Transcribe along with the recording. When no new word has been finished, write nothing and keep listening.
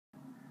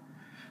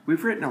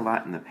We've written a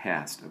lot in the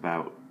past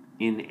about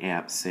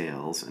in-app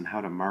sales and how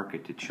to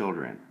market to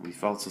children.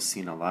 We've also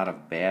seen a lot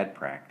of bad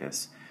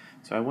practice,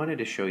 so I wanted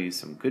to show you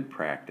some good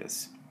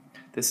practice.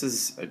 This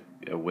is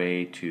a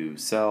way to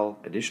sell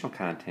additional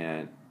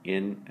content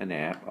in an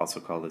app, also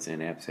called as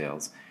in-app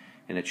sales,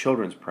 in a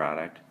children's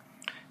product.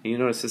 And you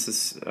notice this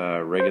is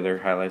regular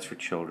highlights for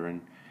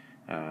children.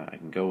 I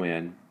can go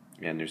in,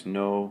 and there's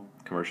no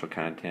commercial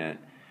content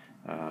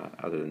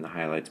other than the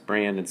highlights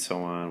brand and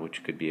so on,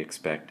 which could be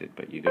expected.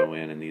 But you go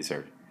in, and these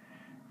are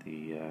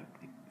the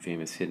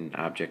famous hidden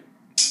object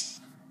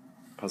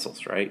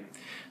puzzles, right?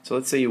 So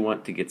let's say you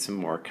want to get some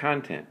more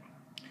content.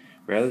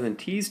 Rather than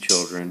tease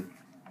children,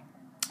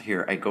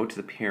 here I go to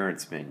the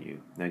parents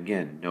menu. Now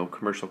again, no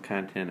commercial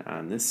content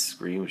on this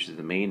screen, which is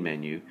the main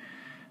menu,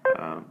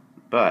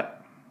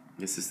 but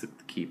this is the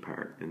key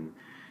part, and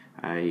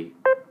I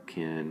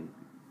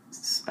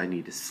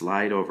need to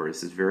slide over.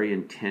 This is very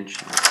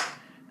intentional.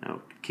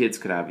 Now, kids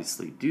could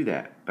obviously do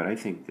that, but I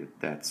think that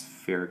that's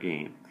fair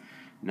game.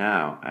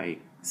 Now I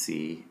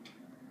see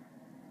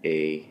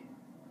a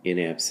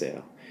in-app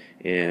sale,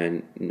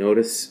 and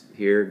notice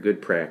here,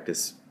 good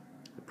practice.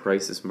 The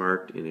price is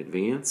marked in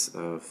advance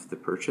of the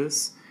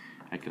purchase.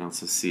 I can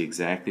also see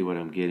exactly what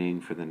I'm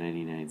getting for the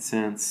 99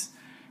 cents,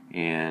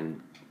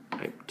 and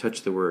I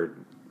touch the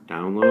word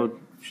download,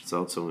 which is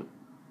also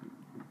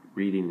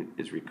reading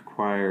is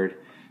required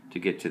to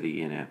get to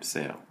the in-app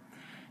sale.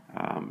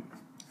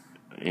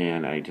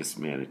 And I just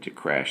managed to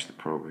crash the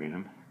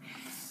program,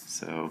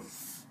 so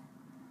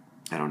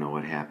I don't know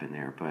what happened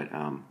there,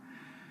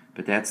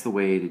 but that's the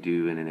way to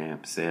do an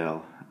in-app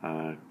sale,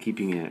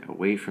 keeping it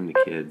away from the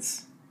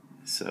kids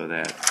so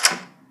that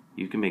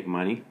you can make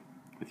money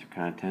with your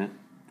content,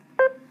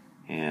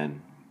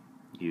 and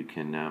you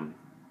can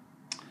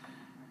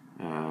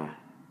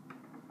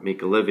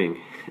make a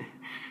living.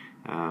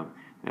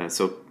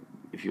 So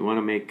if you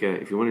want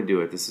to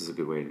do it, this is a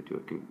good way to do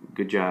it.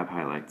 Good job,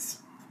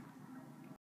 highlights.